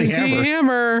MC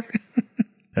Hammer.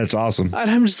 That's awesome.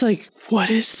 And I'm just like, what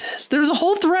is this? There's a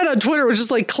whole thread on Twitter which is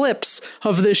like clips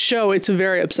of this show. It's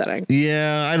very upsetting.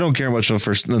 Yeah, I don't care much enough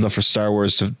for Star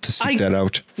Wars to seek that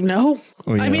out. No.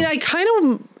 I mean, I kind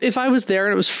of, if I was there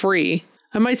and it was free,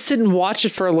 I might sit and watch it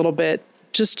for a little bit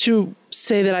just to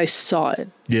say that I saw it.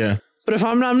 Yeah. But if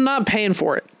I'm not paying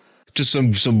for it. Just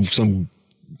some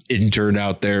intern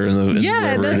out there in the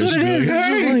that's what it is. Like,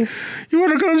 hey, like, you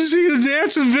want to come see the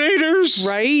Dance Invaders?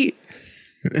 Right.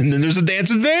 And then there's a Dance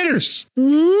Invaders.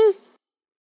 Mm-hmm.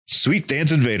 Sweet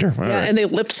Dance Invader. All right. And they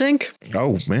lip sync.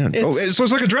 Oh, man. So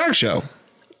it's like a drag show.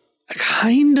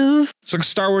 Kind of. It's like a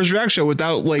Star Wars drag show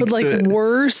without like... But like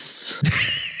worse.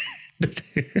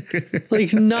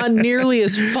 Like not nearly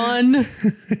as fun.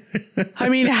 I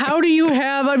mean, how do you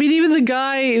have... I mean, even the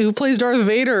guy who plays Darth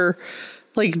Vader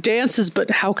like dances, but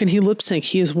how can he lip sync?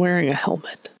 He is wearing a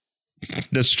helmet.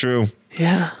 That's true.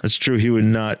 Yeah. That's true. He would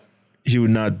not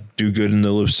do good in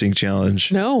the lip sync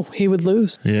challenge. No, he would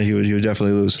lose. Yeah, he would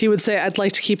definitely lose. He would say, I'd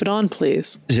like to keep it on,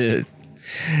 please.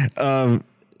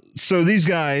 So these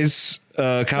guys,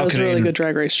 Kyle that was Kinane, a really good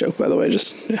Drag Race joke, by the way,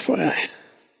 just FYI.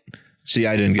 See,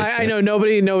 I didn't get that. I know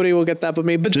nobody will get that but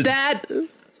me, but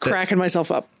cracking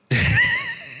myself up.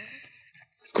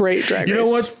 Great Drag Race. You know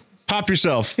what? Pop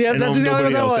yourself. Yeah, that's exactly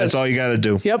what that was. That's all you got to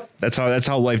do. Yep. That's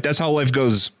how life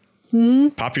goes. Mm-hmm.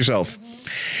 Pop yourself.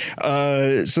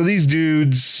 So these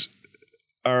dudes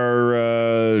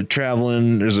are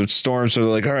traveling. There's a storm, so they're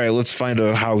like, all right, let's find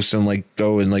a house and like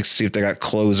go and like see if they got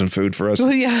clothes and food for us.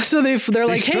 Well, yeah, so they're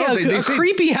like, hey, a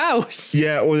creepy house.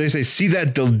 Yeah, or they say, see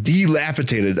that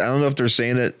dilapidated. I don't know if they're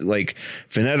saying it like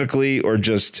phonetically or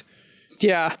just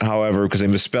however, because they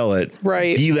misspell it.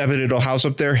 Right. Dilapidated house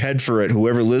up there, head for it.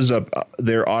 Whoever lives up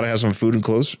there ought to have some food and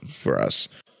clothes for us.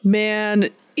 Man,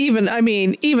 even I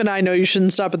know you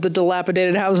shouldn't stop at the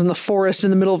dilapidated house in the forest in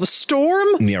the middle of a storm.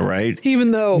 Yeah, right. Even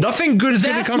though nothing good is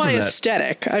going to come from that. That's my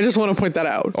aesthetic. I just want to point that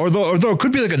out. Although it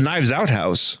could be like a Knives Out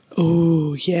house.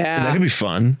 Oh, yeah. And that could be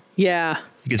fun. Yeah.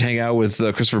 You could hang out with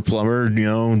Christopher Plummer, you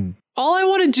know. All I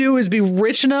want to do is be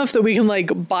rich enough that we can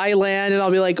like buy land and I'll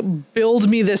be like, build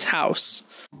me this house.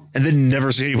 And then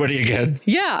never see anybody again.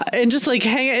 Yeah. And just like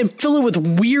hang it and fill it with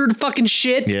weird fucking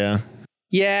shit. Yeah.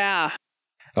 Yeah.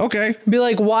 Okay. Be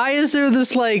like, why is there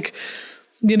this like,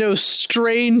 you know,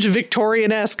 strange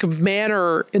Victorian-esque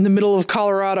manor in the middle of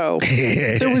Colorado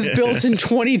that was built in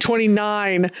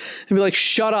 2029? And be like,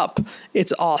 shut up.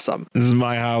 It's awesome. This is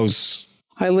my house.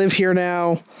 I live here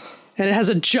now. And it has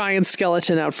a giant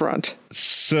skeleton out front.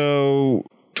 So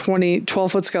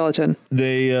 12-foot skeleton.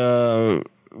 They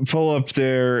pull up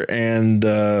there and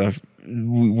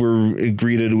we're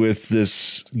greeted with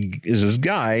this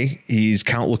guy. He's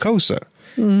Count Lycosa.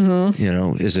 Mm-hmm. You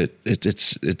know, is it?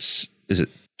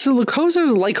 So Lycosa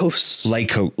or Lycos?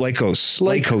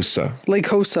 Lycosa.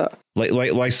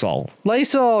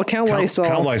 Lysol. Count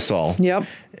Lysol. Yep.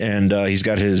 And he's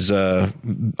got his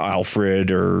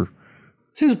Alfred or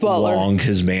His butler. Long,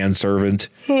 his manservant.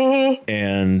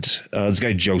 And this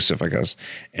guy Joseph, I guess.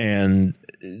 And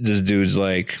this dude's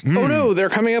like, oh no, they're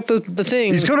coming up the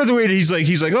thing. He's coming up the way. He's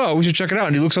like, oh, we should check it out.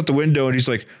 And he looks out the window and he's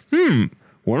like,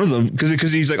 one of them,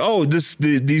 because he's like, oh,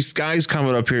 these guys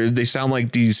coming up here, they sound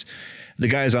like the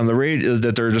guys on the radio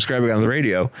that they're describing on the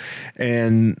radio.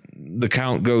 And the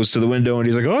Count goes to the window and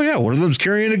he's like, oh yeah, one of them's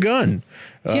carrying a gun.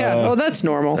 Yeah, that's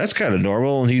normal. That's kind of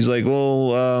normal. And he's like,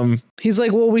 well,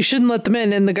 we shouldn't let them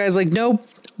in. And the guy's like, nope,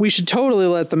 we should totally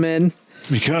let them in.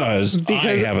 Because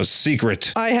I have a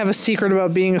secret. I have a secret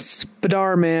about being a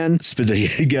Spadar man.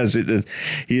 Yes,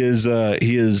 he is.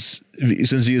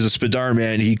 Since he is a Spadar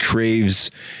man, he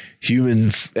craves human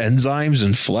enzymes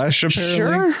and flesh. Apparently,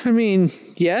 sure. I mean,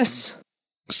 yes.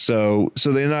 So these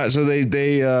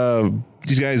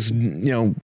guys,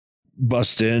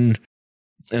 bust in.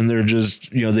 And they're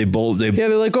just, they're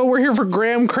like, oh, we're here for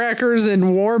graham crackers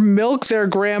and warm milk there,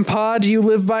 Grandpa. Do you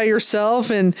live by yourself?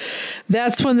 And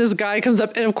that's when this guy comes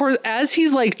up. And of course, as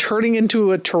he's like turning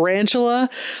into a tarantula,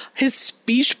 his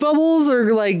speech bubbles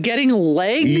are like getting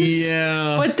legs.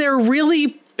 Yeah. But they're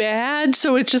really bad.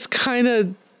 So it just kind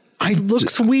of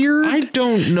looks weird. I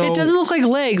don't know. It doesn't look like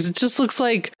legs. It just looks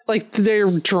like they're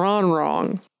drawn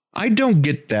wrong. I don't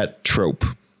get that trope.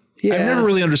 Yeah. I've never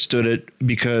really understood it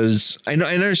because I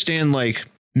understand like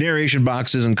narration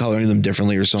boxes and coloring them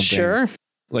differently or something. Sure.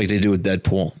 Like they do with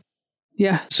Deadpool.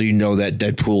 Yeah. So that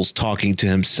Deadpool's talking to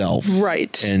himself.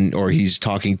 Right. Or he's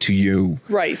talking to you.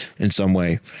 Right. In some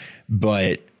way.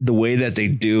 But the way that they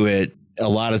do it, a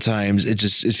lot of times it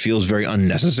feels very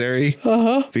unnecessary.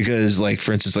 Because like,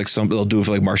 for instance, like they'll do it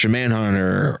for like Martian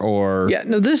Manhunter or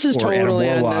this is totally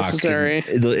unnecessary.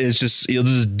 It's just, you'll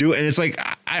just do it. And it's like,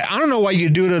 I don't know why you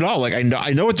do it at all. Like I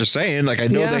know what they're saying. Like I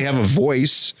know they have a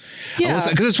voice. Yeah.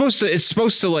 Because it's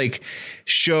supposed to like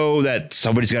show that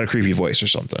somebody's got a creepy voice or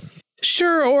something.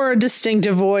 Sure, or a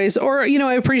distinctive voice, or,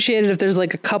 I appreciate it if there's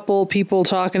like a couple people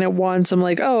talking at once. I'm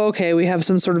like, oh, okay, we have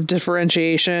some sort of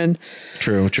differentiation.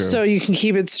 True. So you can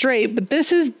keep it straight. But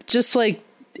this is just like,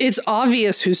 it's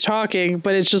obvious who's talking,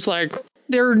 but it's just like,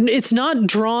 it's not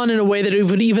drawn in a way that it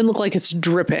would even look like it's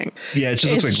dripping. Yeah, it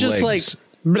just looks like just legs.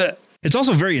 Like, bleh. It's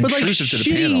also very intrusive to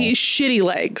the panel. Shitty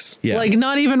legs. Yeah. Like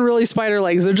not even really spider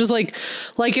legs. They're just like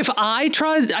if I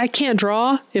can't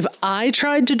draw. If I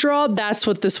tried to draw, that's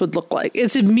what this would look like.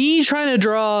 It's me trying to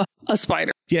draw a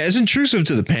spider. Yeah, it's intrusive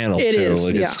to the panel too. Is.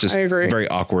 Like it's just I agree. Very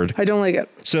awkward. I don't like it.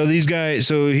 So these guys,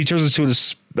 he turns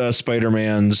into the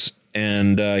Spider-Mans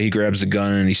and he grabs a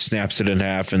gun and he snaps it in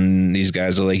half. And these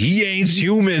guys are like, he ain't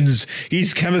humans.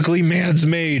 He's chemically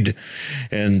man-made.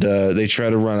 And they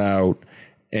try to run out.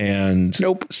 And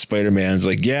nope. Spider-Man's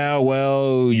like, yeah,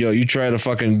 well, you try to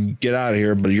fucking get out of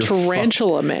here, but you're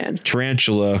Tarantula Man.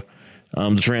 Tarantula.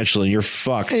 The tarantula, and you're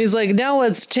fucked. And he's like, now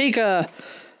let's take a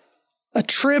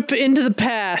trip into the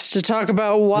past to talk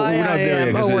about why we're not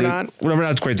there yet, we're not. We're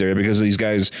not quite there yet because these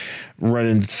guys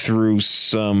running through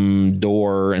some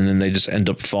door and then they just end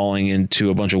up falling into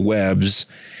a bunch of webs.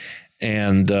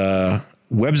 And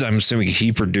webs, I'm assuming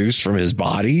he produced from his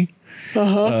body.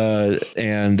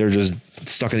 And they're just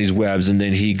stuck in these webs, and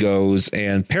then he goes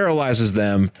and paralyzes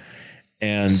them,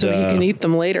 and so he can eat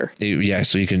them later.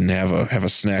 So you can have a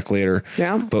snack later.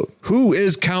 Yeah. But who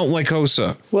is Count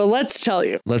Lycosa? Well, let's tell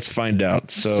you. Let's find out.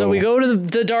 So we go to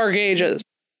the Dark Ages.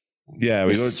 Yeah,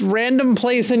 we this random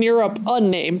place in Europe,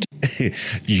 unnamed.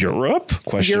 Europe?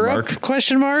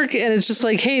 Question mark. And it's just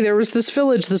like, hey, there was this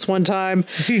village this one time,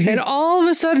 and all of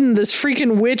a sudden, this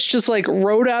freaking witch just like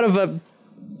rode out of a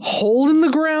hole in the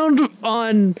ground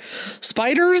on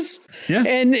spiders. Yeah.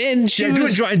 And she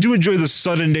I do enjoy the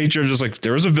sudden nature of just like,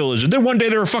 there was a village and then one day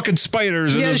there were fucking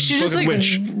spiders and this fucking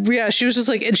witch. Yeah, she was just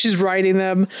like, and she's riding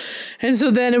them. And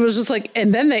so then it was just like,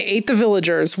 and then they ate the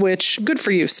villagers, which good for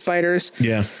you, spiders.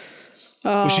 Yeah.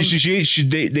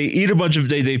 They eat a bunch of,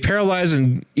 they paralyze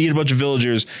and eat a bunch of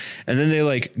villagers, and then they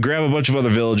like grab a bunch of other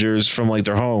villagers from like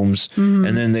their homes,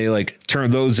 and then they like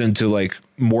turn those into like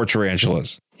more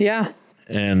tarantulas. Yeah.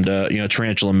 And,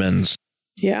 tarantula men's.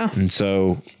 Yeah. And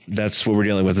so that's what we're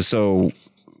dealing with. So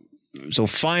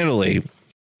finally, and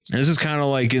this is kind of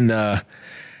like in the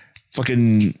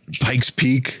fucking Pikes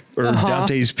Peak or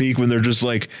Dante's Peak when they're just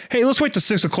like, hey, let's wait till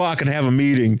 6 o'clock and have a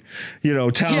meeting,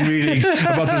 town meeting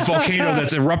about this volcano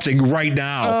that's erupting right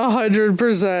now.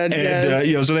 100%. And,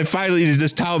 yes. So they finally,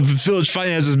 this village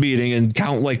finally has this meeting, and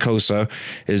Count Lycosa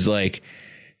is like,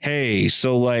 hey,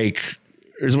 so like,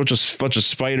 there's a bunch of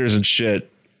spiders and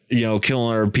shit,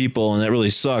 killing our people, and that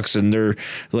really sucks. And they're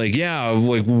like, yeah,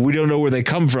 like we don't know where they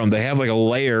come from. They have like a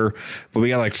lair, but we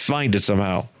gotta like find it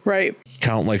somehow. Right.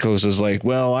 Count Lycosa's like,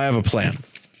 well, I have a plan.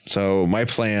 So my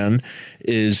plan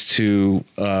is to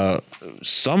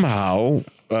somehow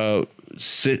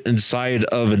sit inside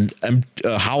of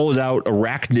a hollowed out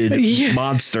arachnid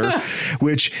monster,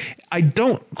 which I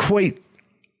don't quite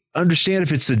understand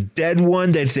if it's a dead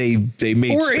one that they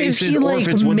made Or space if he in, or if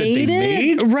it's one that they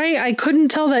made. Right. I couldn't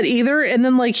tell that either. And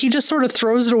then like he just sort of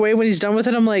throws it away when he's done with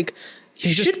it. I'm like,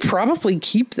 you should probably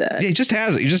keep that. Yeah, he just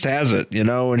has it. He just has it, you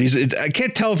know. And I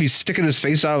can't tell if he's sticking his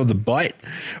face out of the butt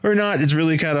or not. It's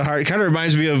really kind of hard. It kind of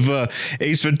reminds me of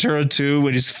Ace Ventura 2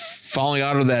 when he's falling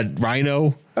out of that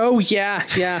rhino. Oh yeah,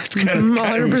 yeah,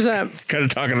 100%. Kind of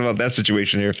talking about that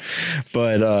situation here,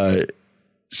 but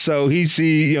so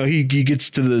he gets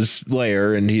to this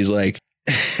lair and he's like,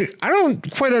 I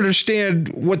don't quite understand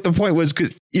what the point was,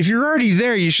 because if you're already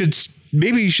there, you should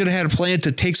have had a plan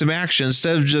to take some action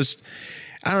instead of just,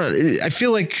 I don't know. I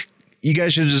feel like you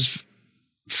guys should have just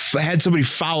had somebody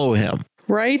follow him.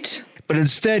 Right. But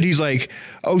instead he's like,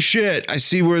 oh shit, I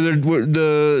see where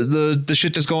the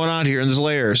shit that's going on here in this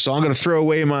lair. So I'm going to throw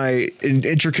away my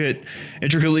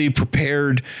intricately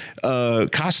prepared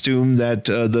costume that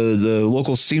the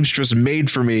local seamstress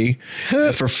made for me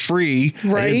for free.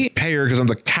 Right. I didn't pay her because I'm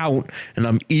the count and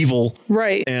I'm evil.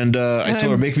 Right. And I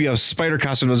told her, make me a spider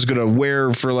costume I was going to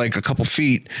wear for like a couple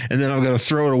feet. And then I'm going to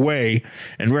throw it away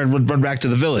and run back to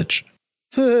the village.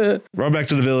 Run back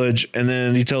to the village, and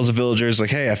then he tells the villagers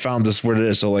like, hey, I found this where it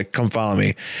is, so like come follow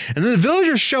me. And then the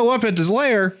villagers show up at this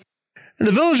lair, and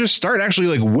the villagers start actually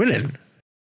like winning.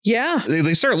 Yeah.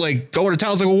 They start like going to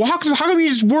town. It's like, well, how come you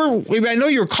just were, I mean, I know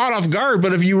you were caught off guard,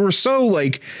 but if you were so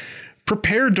like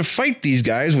prepared to fight these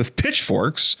guys with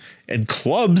pitchforks and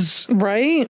clubs,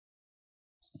 right?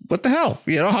 What the hell?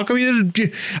 You know, how come you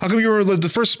were the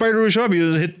first spider to show up,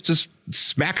 you just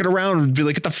smack it around and be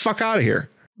like, get the fuck out of here.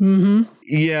 Mm-hmm.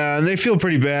 Yeah, and they feel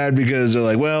pretty bad because they're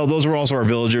like, well, those were also our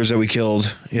villagers that we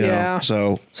killed. You know,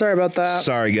 so sorry about that.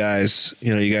 Sorry, guys.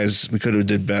 You know, you guys, we could have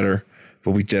did better,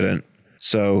 but we didn't.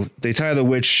 So they tie the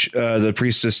witch, the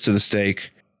priestess, to the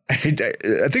stake. I think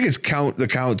it's the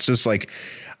count's just like,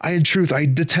 in truth, I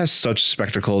detest such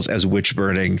spectacles as witch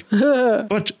burning.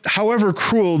 But however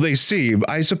cruel they seem,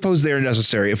 I suppose they are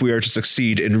necessary if we are to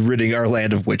succeed in ridding our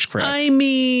land of witchcraft. I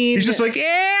mean, he's just like,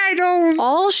 I don't.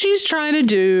 All she's trying to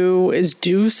do is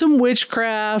do some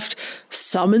witchcraft,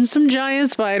 summon some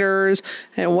giant spiders,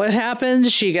 and what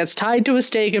happens? She gets tied to a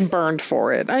stake and burned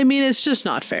for it. I mean, it's just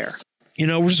not fair. You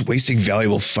know, we're just wasting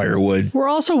valuable firewood. We're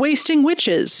also wasting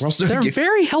witches. They're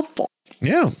very helpful.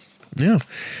 Yeah. Yeah.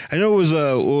 I know it was,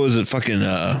 what was it? Fucking,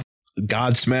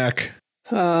 Godsmack.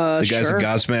 The guys at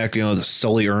Godsmack, you know, the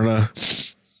Sully Erna,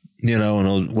 you know,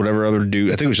 and whatever other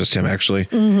dude. I think it was just him actually.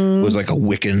 Mm-hmm. Was like a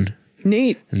Wiccan.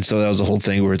 Neat. And so that was the whole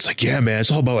thing where it's like, yeah, man,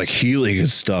 it's all about like healing and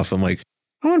stuff. I'm like,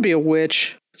 I want to be a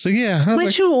witch. So yeah. Am I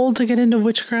too old to get into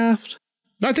witchcraft?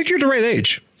 No, I think you're the right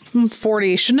age. I'm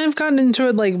 40. Shouldn't I have gotten into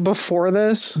it like before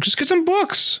this? Just get some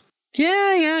books.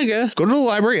 Yeah, I guess. Go to the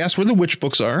library, ask where the witch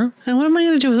books are. And what am I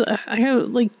going to do with it? I got to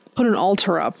like put an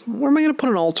altar up. Where am I going to put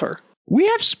an altar? We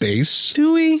have space.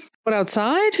 Do we? But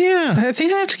outside? Yeah. I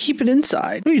think I have to keep it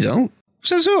inside. No, you don't.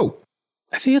 Says who?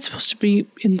 I think it's supposed to be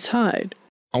inside.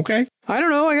 Okay. I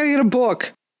don't know. I got to get a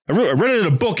book. I read it in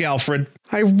a book, Alfred.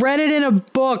 I read it in a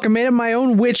book. I made up my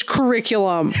own witch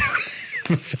curriculum.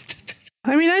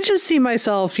 I mean, I just see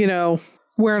myself, you know,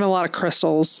 wearing a lot of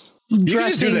crystals.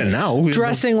 Dressing, do that now.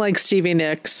 Dressing like Stevie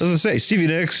Nicks. As I say, Stevie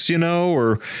Nicks, you know,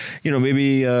 or, you know,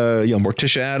 maybe,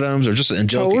 Morticia Adams or just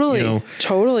Angelica. Totally. You know,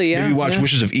 totally, yeah. Maybe watch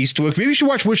Witches of Eastwick. Maybe you should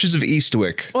watch Witches of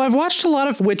Eastwick. Well, I've watched a lot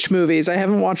of witch movies. I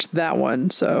haven't watched that one,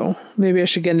 so maybe I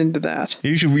should get into that.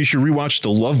 We should rewatch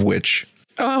The Love Witch.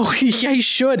 Oh, yeah, I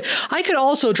should. I could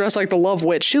also dress like the Love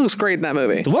Witch. She looks great in that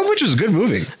movie. The Love Witch is a good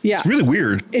movie. Yeah. It's really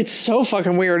weird. It's so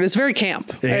fucking weird. It's very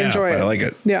camp. Yeah, I enjoy it. I like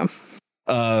it. Yeah.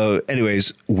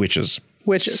 Anyways, witches.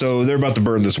 Witches. So they're about to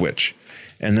burn this witch.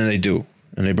 And then they do.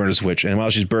 And they burn this witch. And while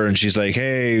she's burned, she's like,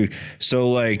 hey,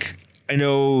 so like, I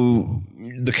know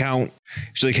the Count.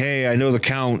 She's like, hey, I know the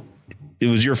Count. It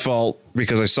was your fault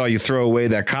because I saw you throw away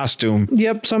that costume.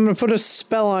 Yep. So I'm going to put a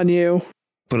spell on you.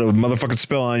 Put a motherfucking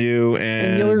spell on you.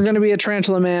 And you're going to be a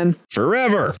tarantula man.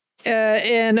 Forever.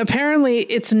 And apparently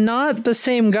it's not the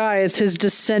same guy, it's his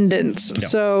descendants. No.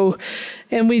 So,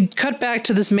 and we cut back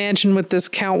to this mansion with this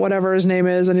Count, whatever his name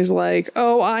is. And he's like,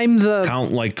 oh, I'm the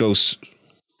Count Lycos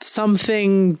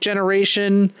something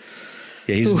generation.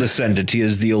 Yeah, he's a descendant. He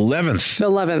is the 11th. The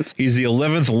 11th. He's the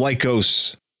 11th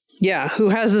Lycos. Yeah, who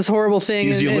has this horrible thing.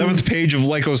 He's the 11th page of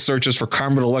Lycos searches for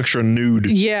Carmen Electra nude.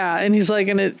 Yeah, and he's like,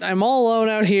 I'm all alone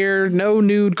out here. No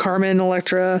nude Carmen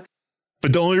Electra.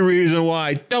 But the only reason why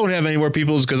I don't have any more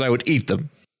people is because I would eat them.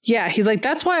 Yeah, he's like,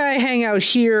 that's why I hang out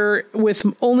here with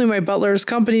only my butler's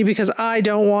company, because I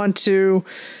don't want to,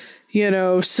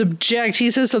 subject, he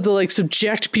says something like,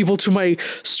 subject people to my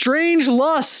strange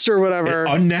lust or whatever.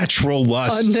 Unnatural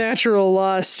lust. Unnatural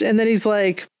lust. And then he's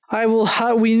like,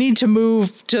 we need to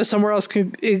move to somewhere else,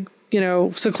 secluded.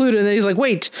 And then he's like,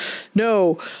 wait,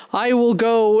 no, I will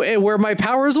go where my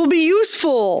powers will be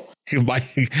useful. My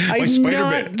I'm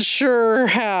Spider-Man. not sure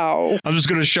how. I'm just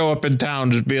going to show up in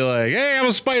town, just be like, hey, I'm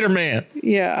a Spider-Man.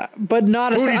 Yeah, but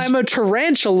I'm a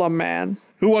tarantula man.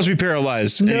 Who wants to be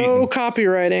paralyzed? No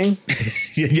copywriting.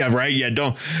 Yeah, right. Yeah,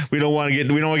 we don't want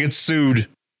to get sued.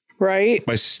 Right.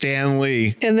 By Stan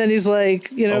Lee. And then he's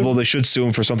like, although they should sue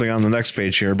him for something on the next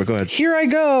page here, but go ahead. Here I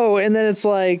go. And then it's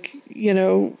like,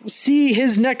 see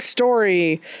his next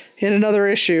story in another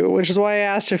issue, which is why I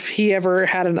asked if he ever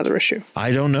had another issue.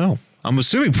 I don't know. I'm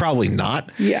assuming probably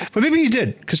not. Yeah. But maybe he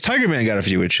did, because Tiger Man got a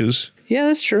few issues. Yeah,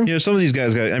 that's true. Some of these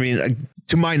guys got,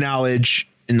 to my knowledge,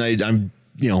 and I'm,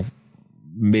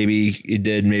 maybe it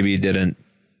did, maybe it didn't,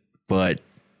 but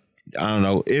I don't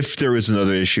know if there is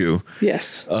another issue.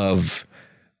 Yes. Of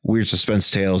Weird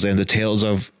Suspense Tales and the Tales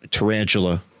of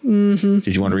Tarantula. Mm-hmm.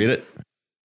 Did you want to read it?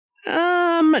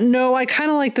 No, I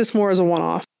kind of like this more as a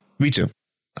one-off. Me too.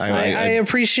 I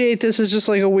appreciate this is just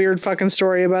like a weird fucking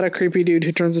story about a creepy dude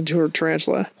who turns into a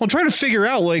tarantula. Well, try to figure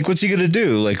out, like, what's he going to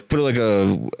do? Like, put like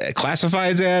a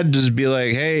classifieds ad? Just be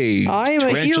like, hey, I am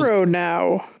a hero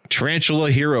now.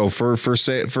 Tarantula hero for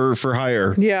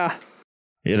hire. Yeah.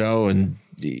 And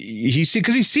he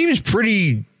seems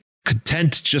pretty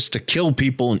content just to kill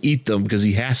people and eat them because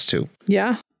he has to.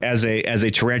 Yeah. As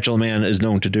a tarantula man is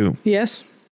known to do. Yes.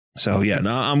 So, yeah,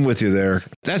 no, I'm with you there.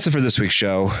 That's it for this week's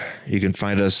show. You can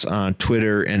find us on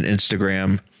Twitter and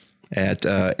Instagram at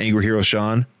Angry Hero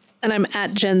Sean. And I'm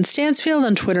at Jen Stansfield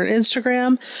on Twitter and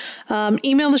Instagram.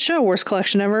 Email the show, Worst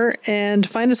Collection Ever, and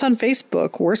find us on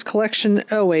Facebook, Worst Collection.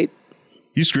 Oh, wait.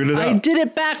 You screwed it up. I did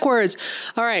it backwards.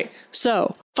 All right.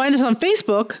 So find us on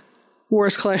Facebook,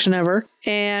 Worst Collection Ever,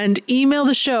 and email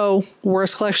the show,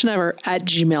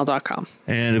 worstcollectionever@gmail.com.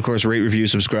 And of course, rate, review,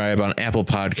 subscribe on Apple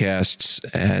Podcasts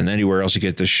and anywhere else you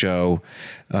get this show,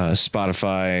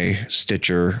 Spotify,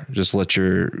 Stitcher. Just let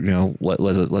your,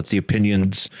 let the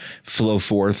opinions flow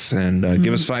forth and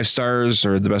give us 5 stars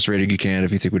or the best rating you can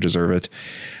if you think we deserve it.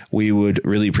 We would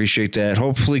really appreciate that.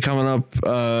 Hopefully coming up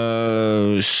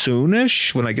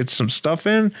soonish when I get some stuff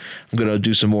in. I'm going to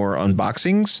do some more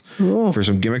unboxings for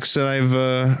some gimmicks that I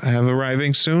have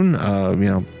arriving soon.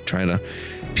 Trying to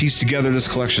piece together this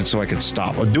collection so I can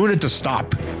stop. I'm doing it to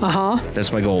stop.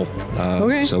 That's my goal.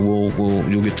 Okay. So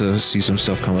you'll get to see some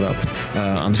stuff coming up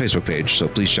on the Facebook page. So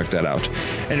please check that out.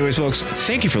 Anyways, folks,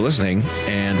 thank you for listening,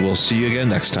 and we'll see you again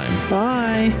next time.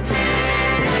 Bye.